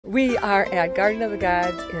We are at Garden of the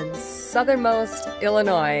Gods in southernmost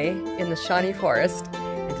Illinois in the Shawnee Forest.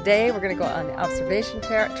 And today we're going to go on the observation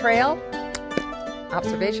trail.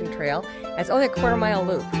 It's only a quarter-mile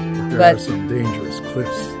loop. There are some dangerous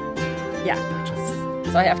cliffs. Yeah.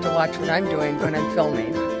 So I have to watch what I'm doing when I'm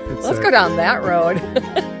filming. Let's go down that road.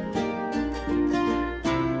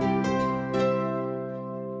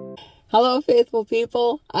 Hello, faithful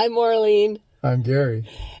people. I'm Orlene. I'm Gary.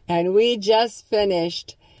 And we just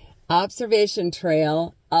finished observation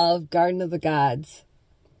trail of Garden of the Gods.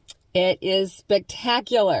 It is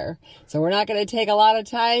spectacular. So we're not going to take a lot of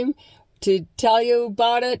time to tell you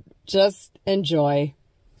about it. Just enjoy.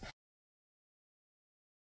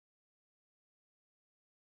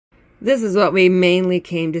 This is what we mainly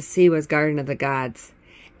came to see, was Garden of the Gods.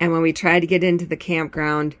 And when we tried to get into the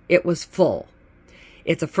campground, it was full.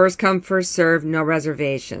 It's a first come, first serve, no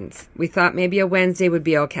reservations. We thought maybe a Wednesday would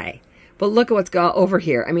be okay. But look at what's got over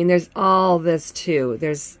here. I mean, there's all this too.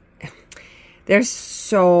 There's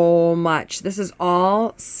so much. This is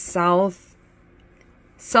all southernmost,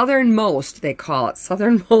 they call it,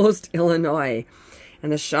 southernmost Illinois,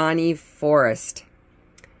 and the Shawnee Forest.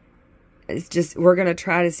 It's just, we're going to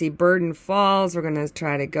try to see Burden Falls. We're going to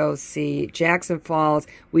try to go see Jackson Falls.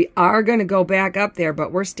 We are going to go back up there,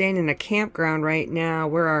 but we're staying in a campground right now.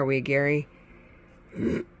 Where are we, Gary?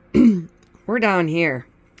 We're down here.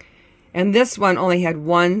 And this one only had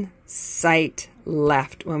one site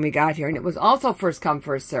left when we got here. And it was also first come,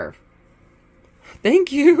 first serve.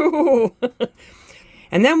 Thank you.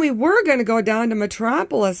 And then we were going to go down to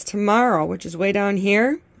Metropolis tomorrow, which is way down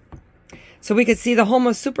here, so we could see the home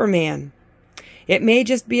of Superman. It may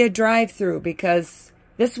just be a drive-through because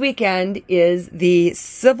this weekend is the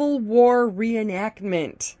Civil War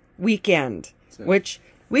reenactment weekend, which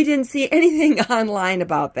we didn't see anything online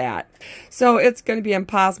about that. So it's going to be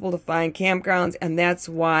impossible to find campgrounds, and that's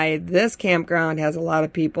why this campground has a lot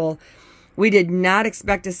of people. We did not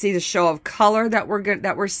expect to see the show of color that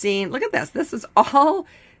we're seeing. Look at this. This is all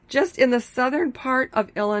just in the southern part of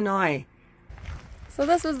Illinois. So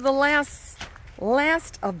this was the last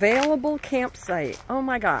available campsite. Oh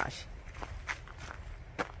my gosh.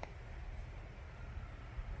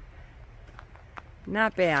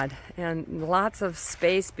 Not bad. And lots of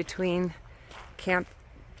space between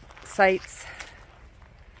campsites.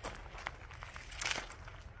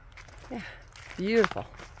 Yeah, beautiful.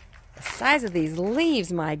 The size of these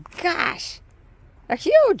leaves, my gosh, they're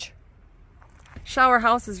huge. Shower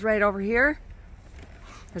house is right over here.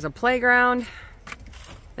 There's a playground.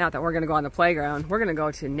 Not that we're going to go on the playground. We're going to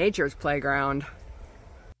go to nature's playground.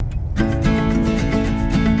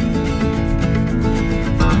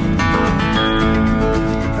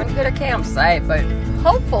 Couldn't get a campsite, but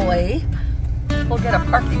hopefully we'll get a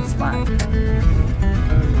parking spot.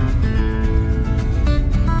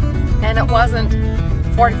 And it wasn't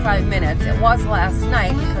 45 minutes. It was last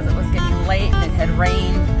night because it was getting late and it had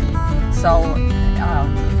rained. So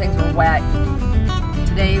things were wet.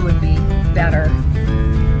 Today would be better.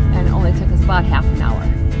 And it only took us about half an hour.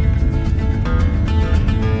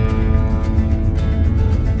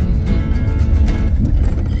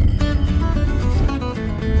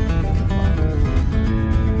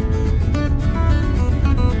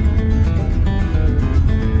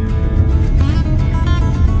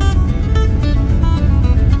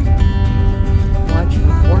 Watch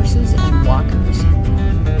for horses and walkers.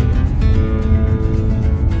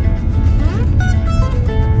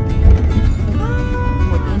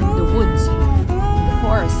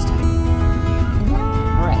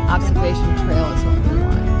 Observation trail is what we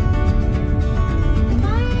want.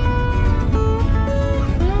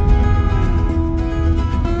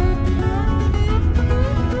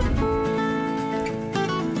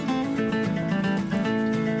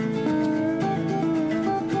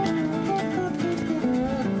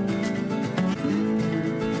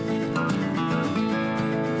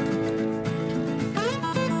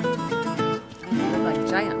 They're like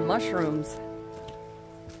giant mushrooms.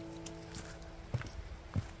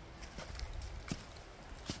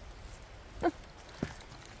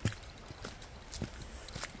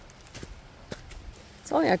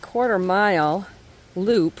 It's only a quarter-mile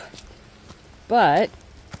loop, but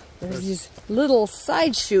there's these little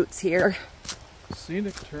side chutes here.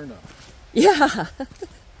 Scenic turnout. Yeah.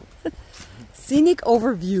 Scenic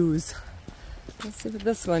overviews. Let's see what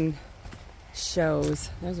this one shows.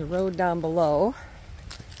 There's a road down below.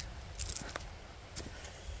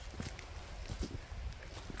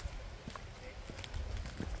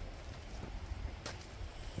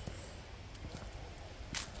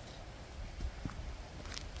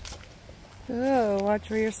 Oh, watch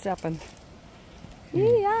where you're stepping.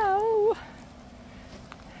 Yow!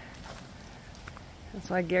 That's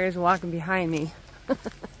why Gary's walking behind me.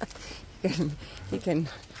 He can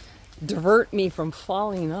divert me from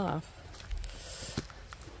falling off.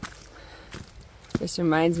 This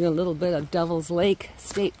reminds me a little bit of Devil's Lake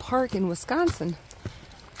State Park in Wisconsin.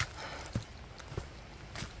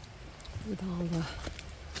 With all the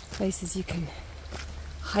places you can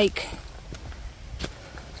hike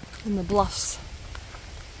in the bluffs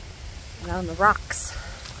and on the rocks.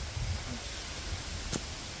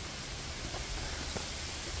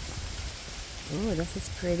 Oh, this is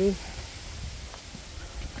pretty.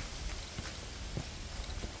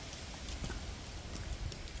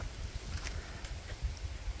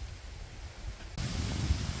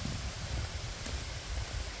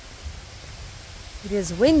 It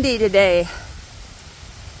is windy today.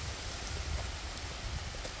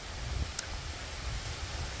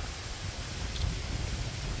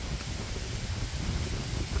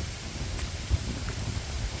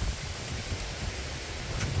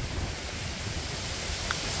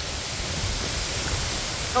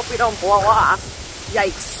 Hope we don't blow off.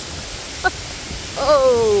 Yikes.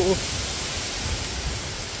 Oh.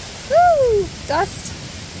 Woo! Dust.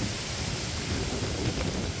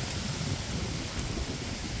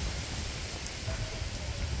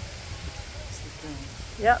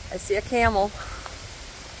 Yep, I see a camel.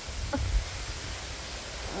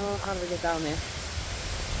 Oh, how do we get down there?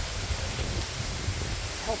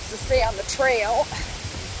 Helps to stay on the trail.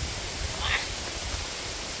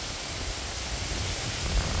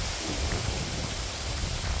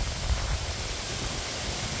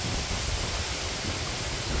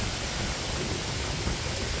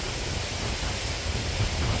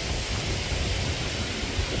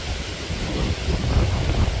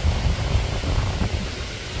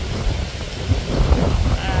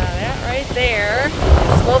 There,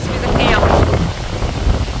 it's supposed to be the camel.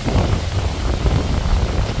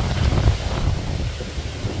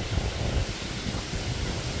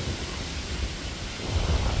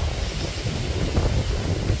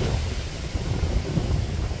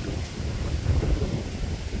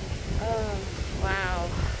 Oh, wow.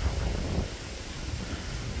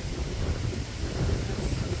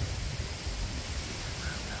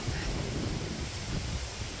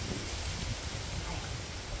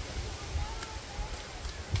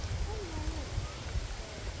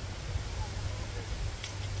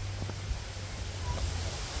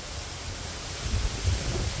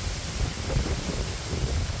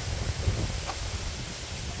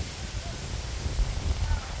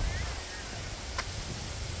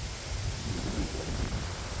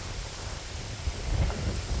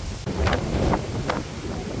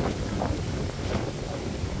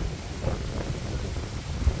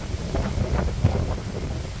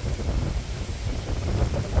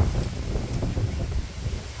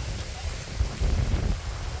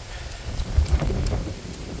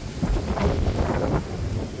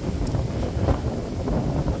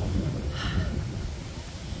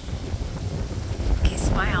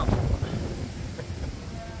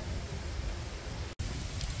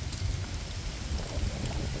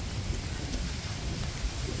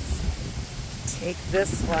 Take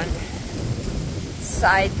this one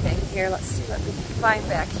side thing here. Let's see what we can find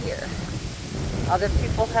back here. Other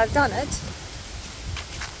people have done it.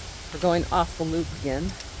 We're going off the loop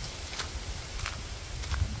again.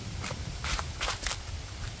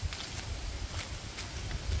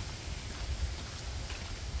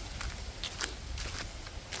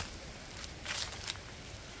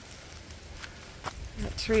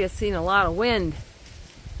 That tree has seen a lot of wind.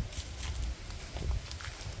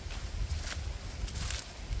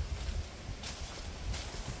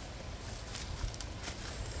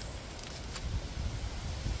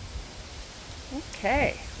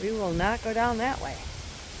 Okay, we will not go down that way.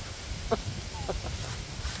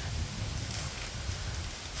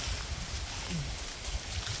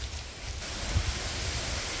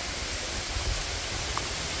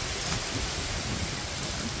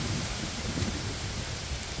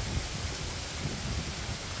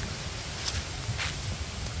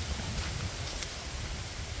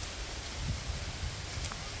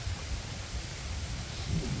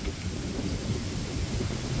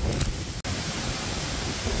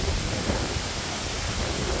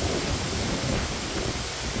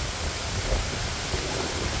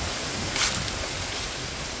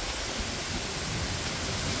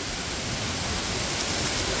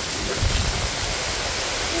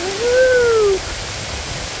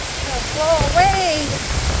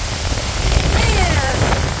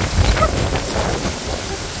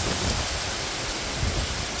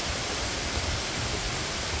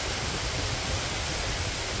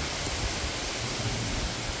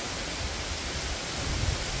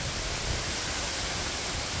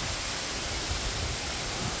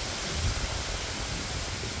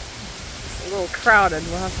 little crowded.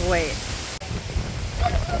 We'll have to wait.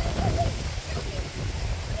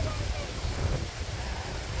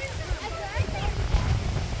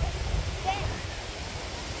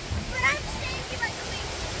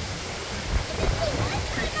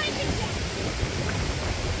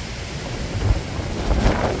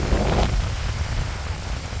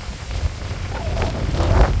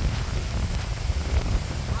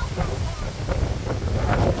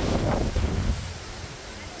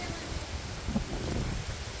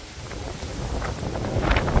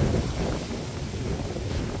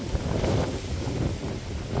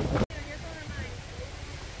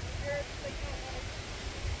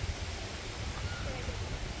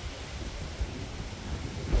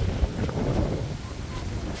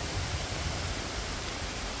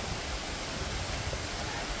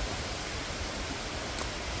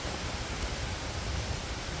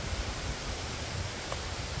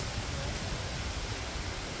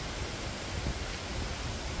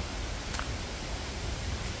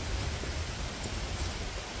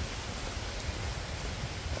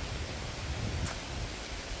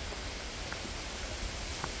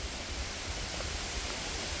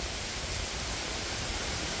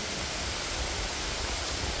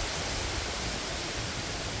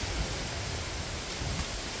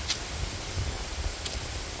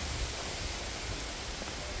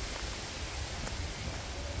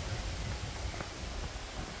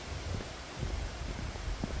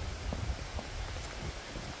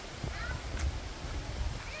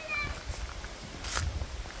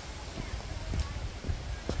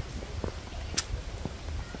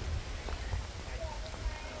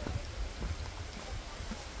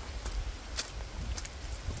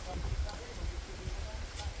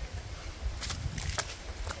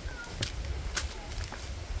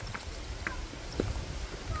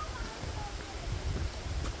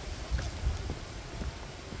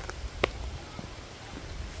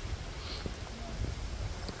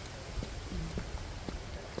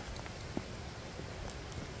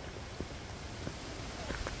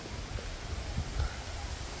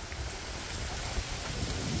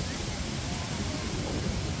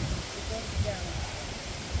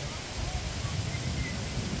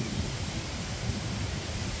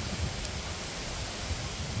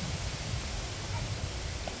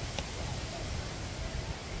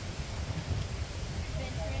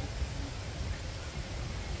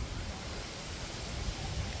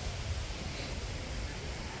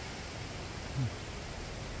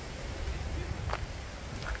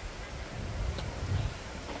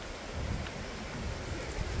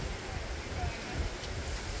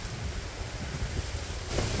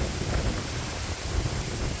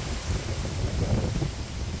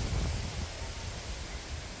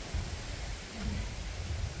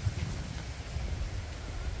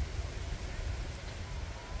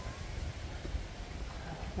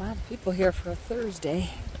 A lot of people here for a Thursday.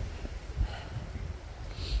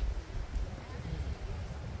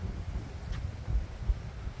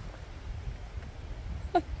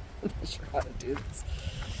 I'm not sure how to do this.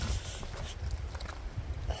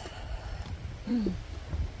 There's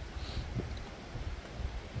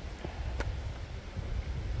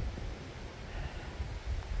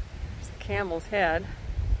the camel's head.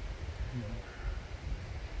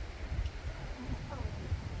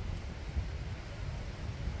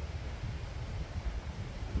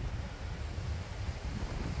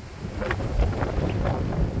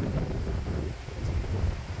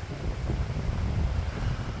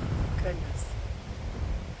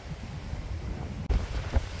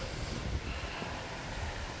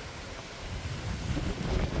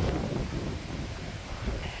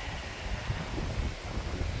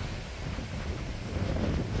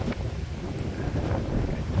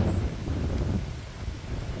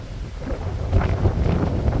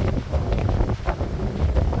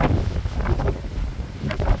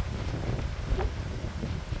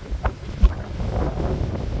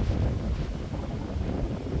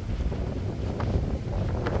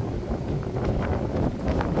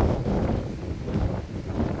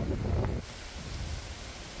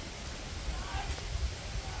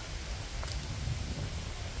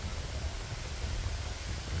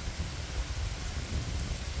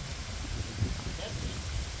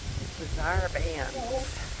 Bizarre bands.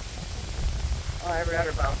 Oh, I read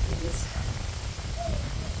about these.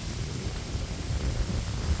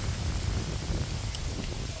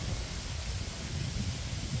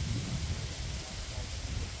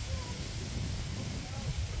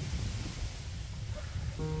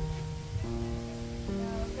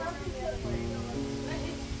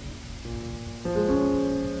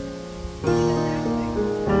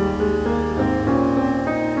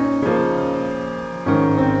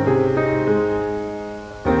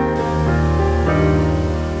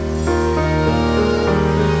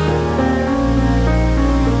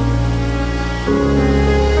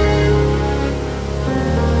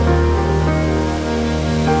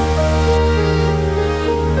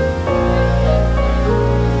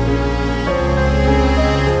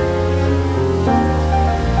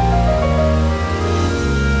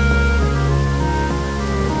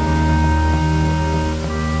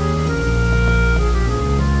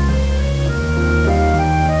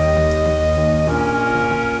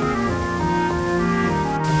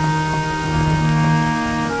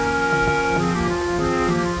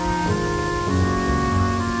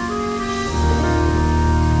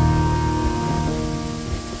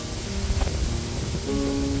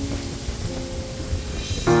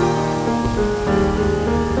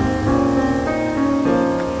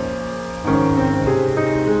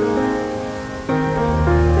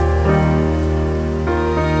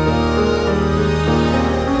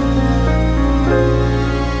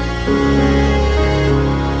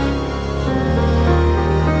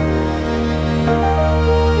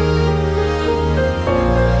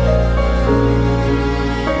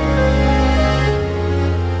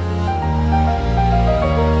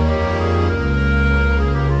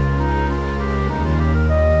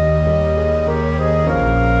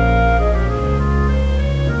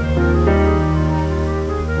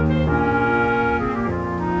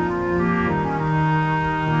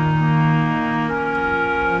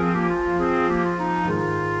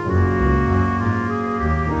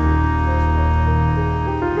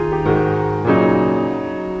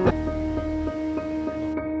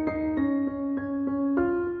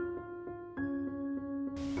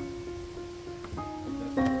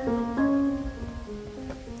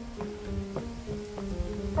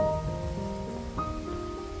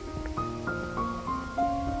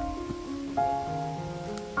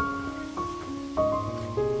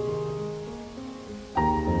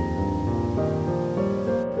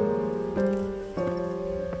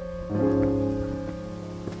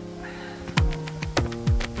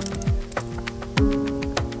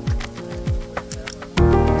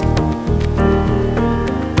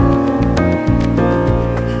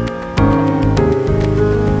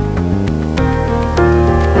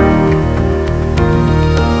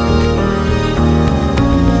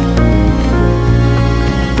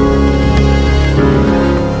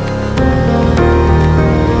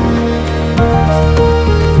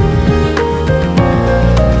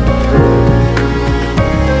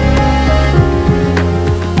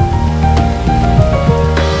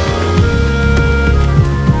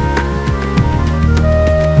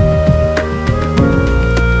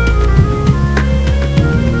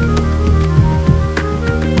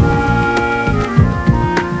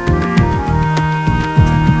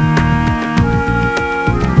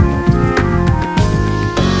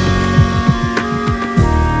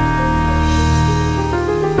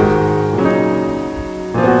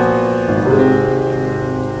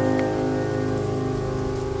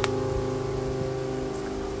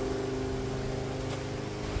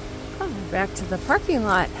 back to the parking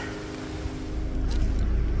lot.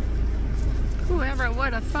 Whoever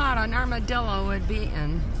would have thought an armadillo would be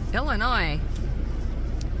in Illinois?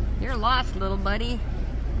 You're lost, little buddy.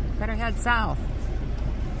 Better head south.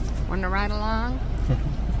 Want to ride along?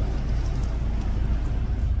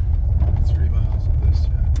 3 miles of this,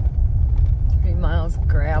 yeah. 3 miles of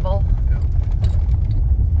gravel. Yeah.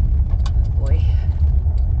 Boy.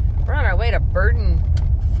 We're on our way to Burden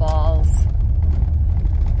Falls.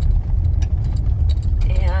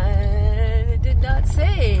 And it did not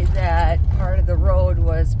say that part of the road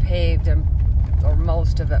was paved or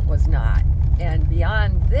most of it was not. And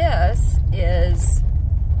beyond this is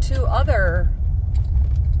 2 other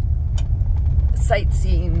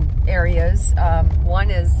sightseeing areas.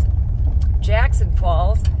 One is Jackson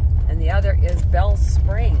Falls and the other is Bell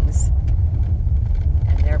Springs.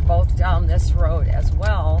 And they're both down this road as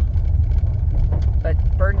well. But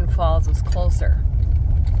Burden Falls was closer.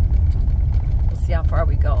 We'll see how far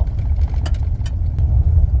we go.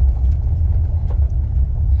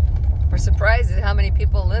 We're surprised at how many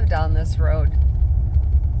people live down this road.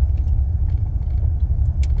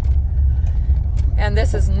 And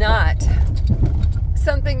this is not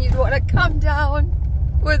something you'd want to come down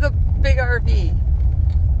with a big RV.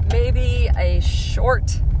 Maybe a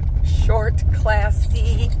short Class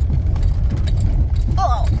C.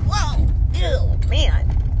 Oh, wow, ew, man.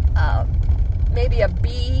 Maybe a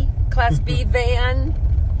B, Class B van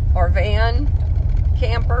or van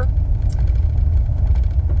camper.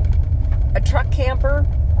 A truck camper.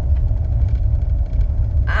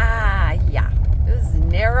 Ah, yeah. This is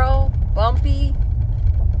narrow, bumpy.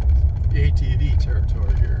 ATV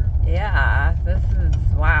territory here. Yeah, this is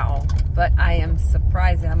wow. But I am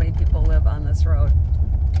surprised at how many people live on this road.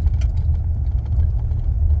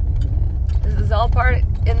 This is all part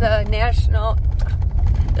in the national.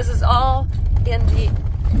 This is all in the.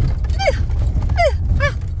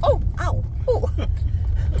 Oh, ow. Oh.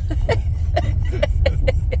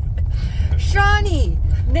 Shawnee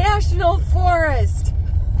National Forest.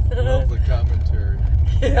 Love the commentary.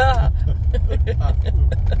 Yeah.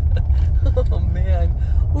 Oh man.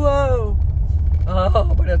 Whoa.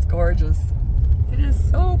 Oh, but it's gorgeous. It is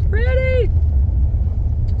so pretty.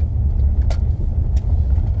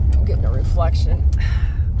 I'm getting a reflection.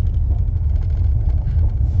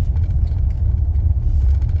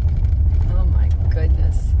 Oh my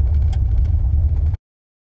goodness.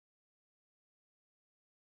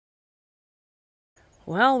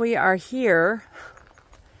 Well, we are here.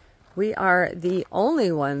 We are the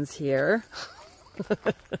only ones here.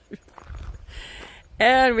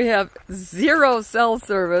 And we have 0 cell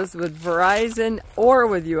service with Verizon or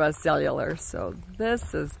with US Cellular. So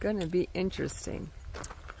this is going to be interesting.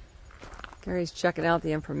 Gary's checking out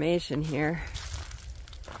the information here.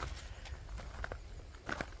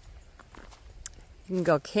 You can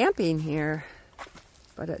go camping here,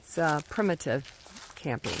 but it's primitive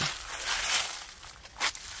camping.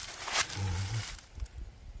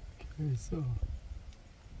 Okay, so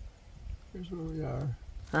here's where we are.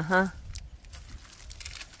 Uh-huh.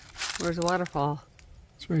 Where's the waterfall?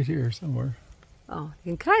 It's right here somewhere. Oh,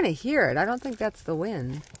 you can kind of hear it. I don't think that's the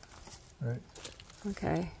wind. Right.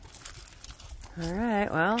 Okay. All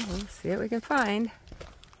right, well, let's see what we can find.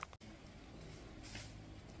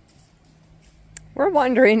 We're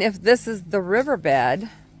wondering if this is the riverbed,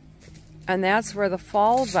 and that's where the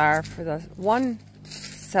falls are for the one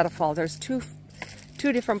set of falls. There's two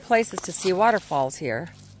different places to see waterfalls here.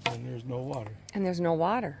 And there's no water. And there's no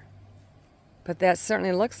water. But that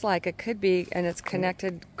certainly looks like it could be, and it's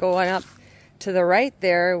connected going up to the right.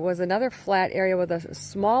 There was another flat area with a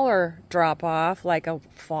smaller drop-off, like a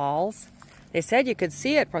falls. They said you could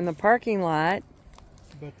see it from the parking lot.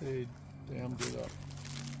 But they dammed it up.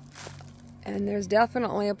 And there's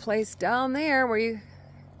definitely a place down there where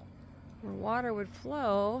water would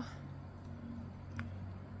flow.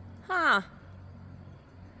 Huh.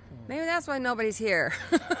 Maybe that's why nobody's here.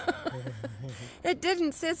 It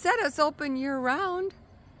said it's open year-round.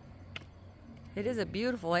 It is a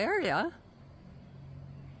beautiful area.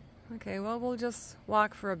 Okay, well, we'll just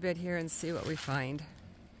walk for a bit here and see what we find.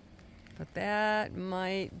 But that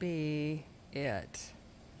might be it.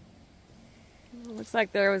 Looks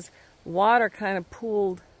like there was water kind of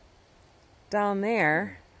pooled down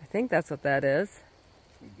there. I think that's what that is.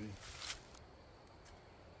 Could be.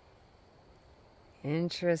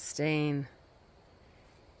 Interesting.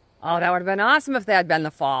 Oh, that would have been awesome if that had been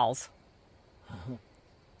the falls.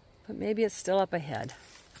 But maybe it's still up ahead.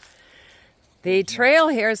 The trail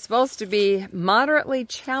here is supposed to be moderately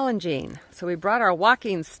challenging, so we brought our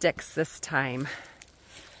walking sticks this time.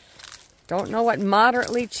 don't know what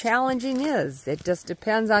moderately challenging is. It just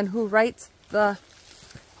depends on who writes the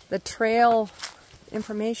trail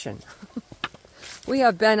information. We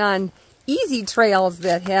have been on easy trails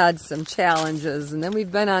that had some challenges, and then we've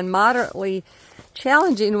been on moderately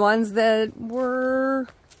challenging ones that were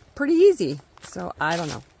pretty easy. So I don't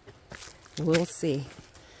know. We'll see.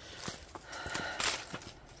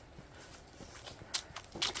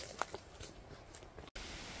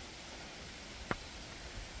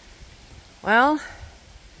 Well,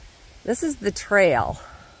 this is the trail.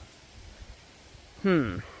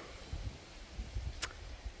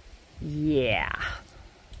 Yeah.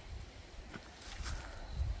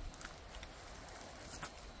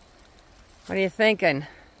 What are you thinking?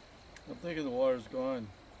 I'm thinking the water's gone.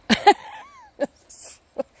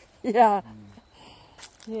 Yeah.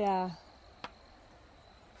 Yeah.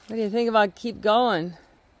 What do you think about keep going?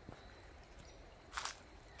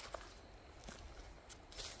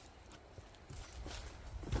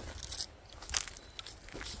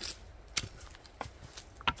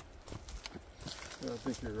 Yeah, I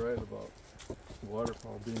think you're right about the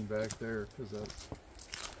waterfall being back there, because that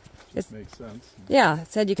just makes sense. Yeah,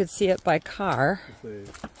 it said you could see it by car. If they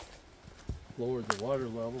lowered the water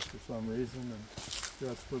level for some reason, and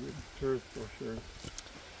that's for the tourist brochures.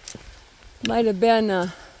 Might have been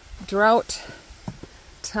a drought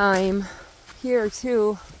time here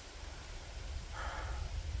too.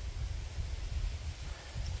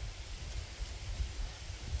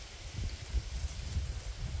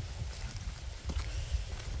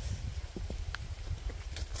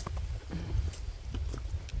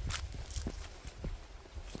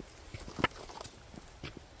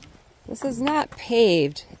 This is not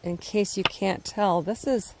paved, in case you can't tell. This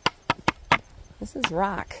is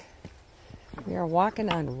rock. We are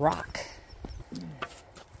walking on rock.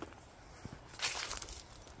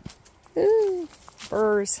 Ooh,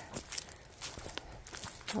 burrs.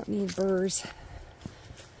 Don't need burrs.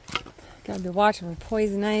 Gotta be watching for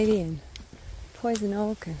poison ivy and poison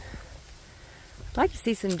oak. And I'd like to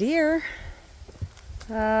see some deer.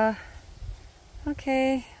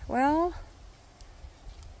 Okay, well.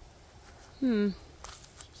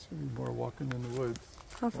 Just more walking in the woods.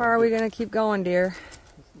 How far are we going to keep going, dear?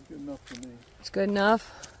 This is good enough for me. It's good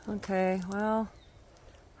enough? Okay, well,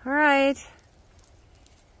 all right.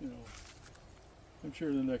 You know, I'm sure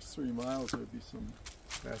in the next 3 miles there'll be some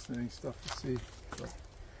fascinating stuff to see. But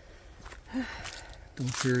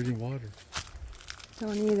don't hear any water.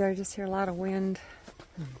 Don't either, I just hear a lot of wind.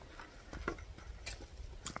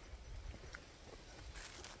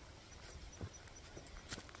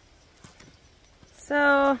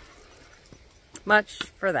 So much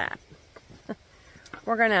for that.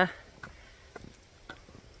 We're gonna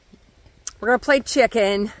play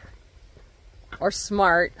chicken or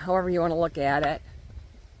smart, however you want to look at it.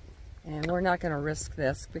 And we're not gonna risk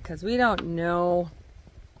this because we don't know.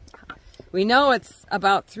 We know it's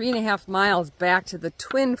about 3.5 miles back to the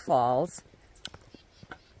Twin Falls,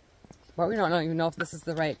 but we don't even know if this is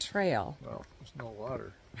the right trail. Well, there's no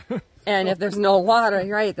water. And if there's no water,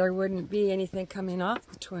 right, there wouldn't be anything coming off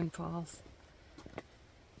the Twin Falls.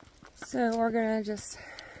 So we're gonna just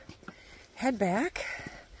head back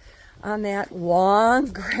on that long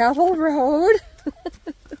gravel road.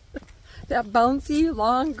 That bouncy,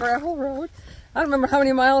 long gravel road. I don't remember how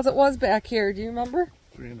many miles it was back here. Do you remember?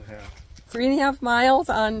 3.5. 3.5 miles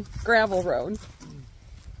on gravel road.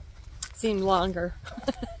 Seemed longer.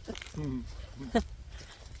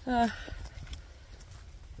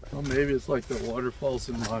 Well, maybe it's like the waterfalls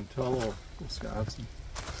in Montello, Wisconsin.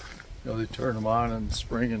 You know, they turn them on in the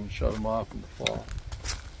spring and shut them off in the fall.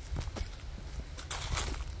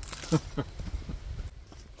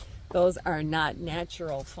 Those are not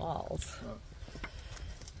natural falls.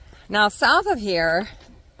 Now, south of here,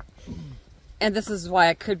 and this is why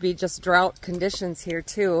it could be just drought conditions here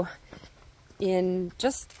too, in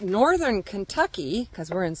just northern Kentucky,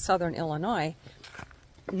 because we're in southern Illinois,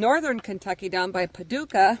 northern Kentucky down by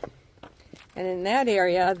Paducah, and in that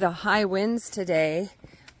area, the high winds today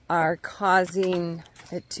are causing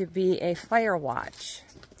it to be a fire watch.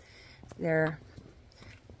 They're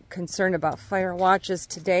concerned about fire watches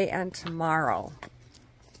today and tomorrow.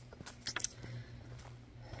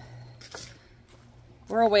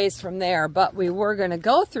 We're a ways from there, but we were going to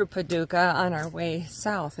go through Paducah on our way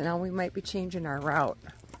south, and now we might be changing our route.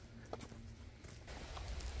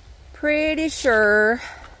 Pretty sure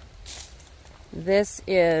this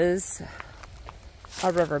is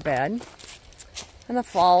a riverbed, and the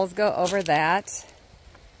falls go over that,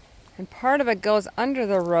 and part of it goes under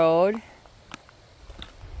the road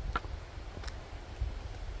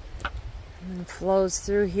and flows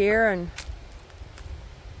through here and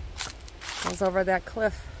Goes over that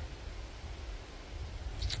cliff.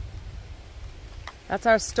 That's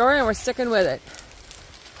our story, and we're sticking with it.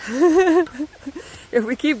 If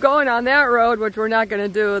we keep going on that road, which we're not going to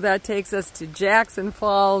do, that takes us to Jackson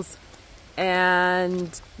Falls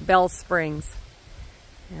and Bell Springs.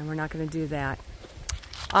 And we're not going to do that.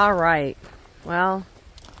 All right. Well,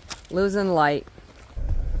 losing light.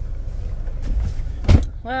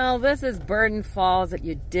 Well, this is Burden Falls that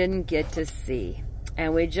you didn't get to see.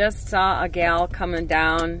 And we just saw a gal coming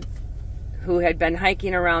down who had been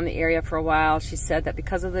hiking around the area for a while. She said that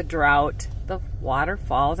because of the drought, the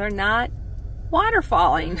waterfalls are not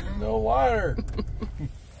waterfalling. No water.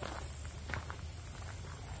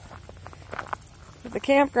 At the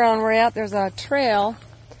campground we're at, there's a trail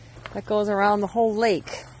that goes around the whole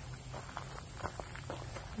lake.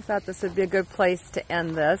 I thought this would be a good place to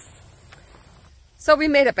end this. So we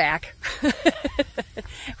made it back.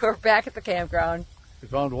 We're back at the campground. We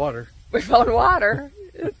found water. We found water.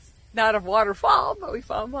 It's not a waterfall, but we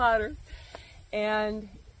found water. And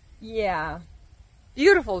yeah,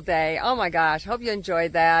 beautiful day. Oh my gosh, hope you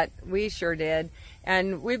enjoyed that. We sure did.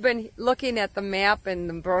 And we've been looking at the map and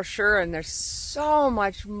the brochure, and there's so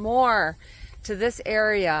much more to this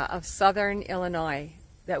area of southern Illinois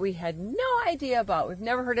that we had no idea about. We've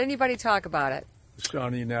never heard anybody talk about it. The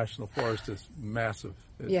Shawnee National Forest is massive.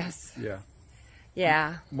 Yes. Yeah.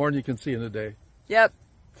 Yeah. More than you can see in a day. Yep.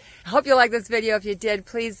 I hope you liked this video. If you did,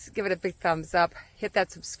 please give it a big thumbs up. Hit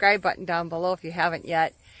that subscribe button down below if you haven't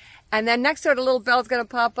yet. And then next to it, a little bell is going to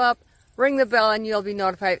pop up. Ring the bell and you'll be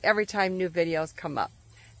notified every time new videos come up.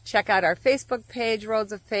 Check out our Facebook page,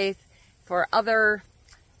 Roads of Faith, for other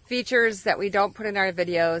features that we don't put in our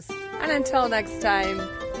videos. And until next time,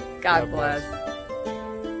 God bless.